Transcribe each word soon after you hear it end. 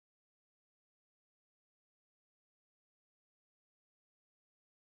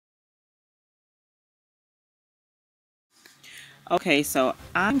Okay, so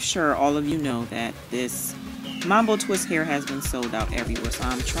I'm sure all of you know that this Mambo twist hair has been sold out everywhere, so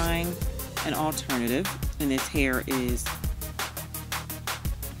I'm trying an alternative, and this hair is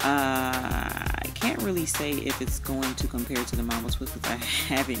I can't really say if it's going to compare to the Mambo twist because I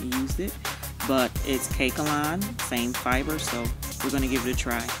haven't used it, but it's Curlkalon, same fiber, so we're going to give it a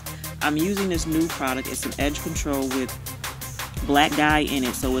try. I'm using this new product. It's an edge control with black dye in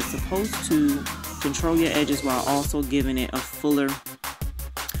it, so it's supposed to control your edges while also giving it a fuller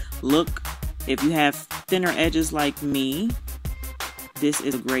look. If you have thinner edges like me, this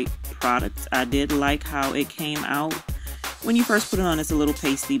is a great product. I did like how it came out. When you first put it on, it's a little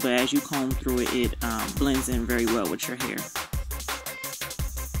pasty, but as you comb through it, it blends in very well with your hair.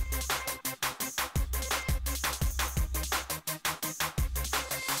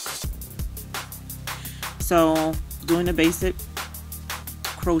 So, doing the basic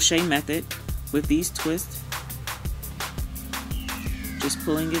crochet method with these twists, just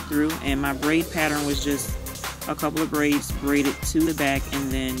pulling it through, and my braid pattern was just a couple of braids braided to the back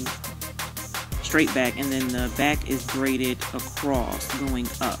and then straight back, and then the back is braided across going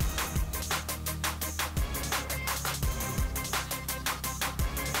up.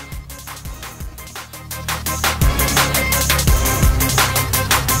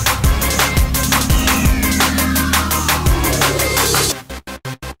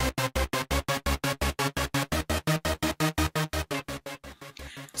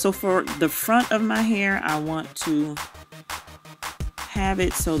 So for the front of my hair, I want to have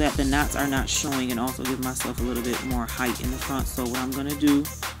it so that the knots are not showing and also give myself a little bit more height in the front. So what I'm going to do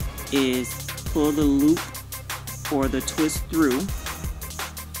is pull the loop or the twist through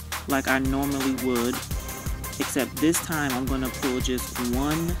like I normally would, except this time I'm going to pull just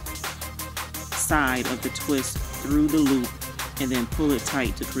one side of the twist through the loop and then pull it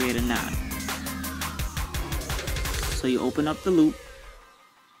tight to create a knot. So you open up the loop,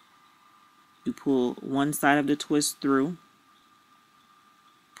 you pull one side of the twist through,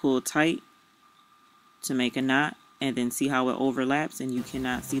 pull tight to make a knot, and then see how it overlaps and you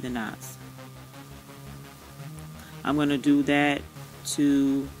cannot see the knots. I'm going to do that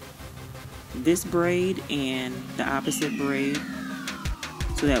to this braid and the opposite braid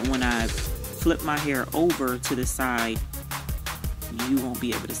so that when I flip my hair over to the side, you won't be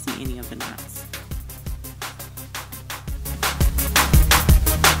able to see any of the knots.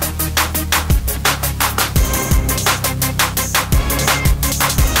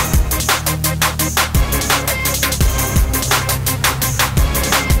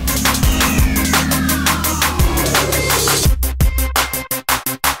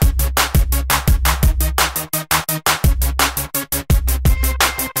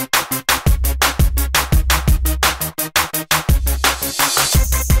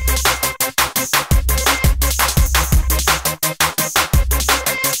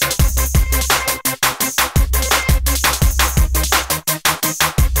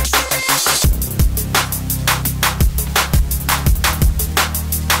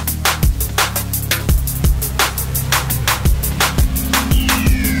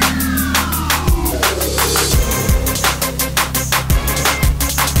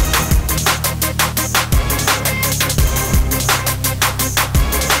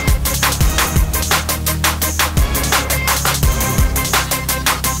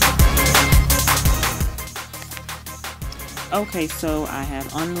 Okay, so I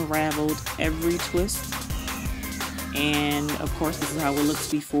have unraveled every twist, and of course this is how it looks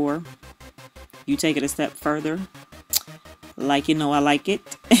before. You take it a step further, like you know I like it.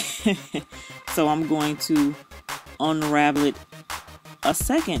 So I'm going to unravel it a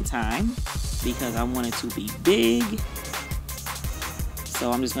second time because I want it to be big.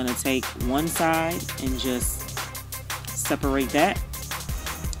 So I'm just going to take one side and just separate that,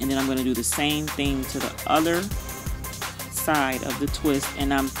 and then I'm going to do the same thing to the other side of the twist,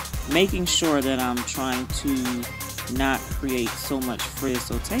 and I'm making sure that I'm trying to not create so much frizz.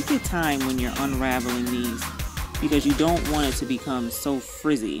 So take your time when you're unraveling these because you don't want it to become so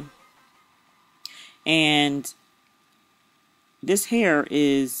frizzy. And this hair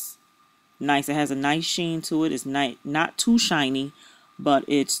is nice. It has a nice sheen to it. It's not too shiny, but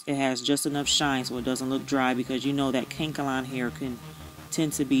it has just enough shine so it doesn't look dry, because you know that Curlkalon hair can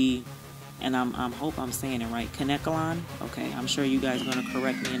tend to be, and I hope I'm saying it right, Senegal. Okay, I'm sure you guys are going to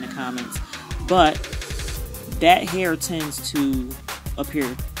correct me in the comments, but that hair tends to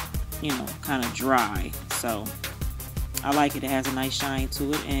appear, you know, kind of dry. So I like it. It has a nice shine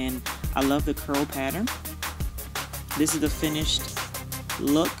to it, and I love the curl pattern. This is the finished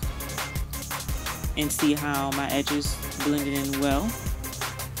look, and see how my edges blended in well.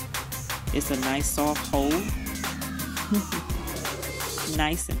 It's a nice soft hold.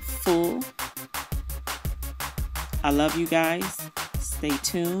 nice and full. I love you guys. Stay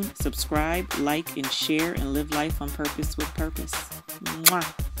tuned, subscribe, like, and share, and live life on purpose with purpose.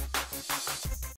 Mwah.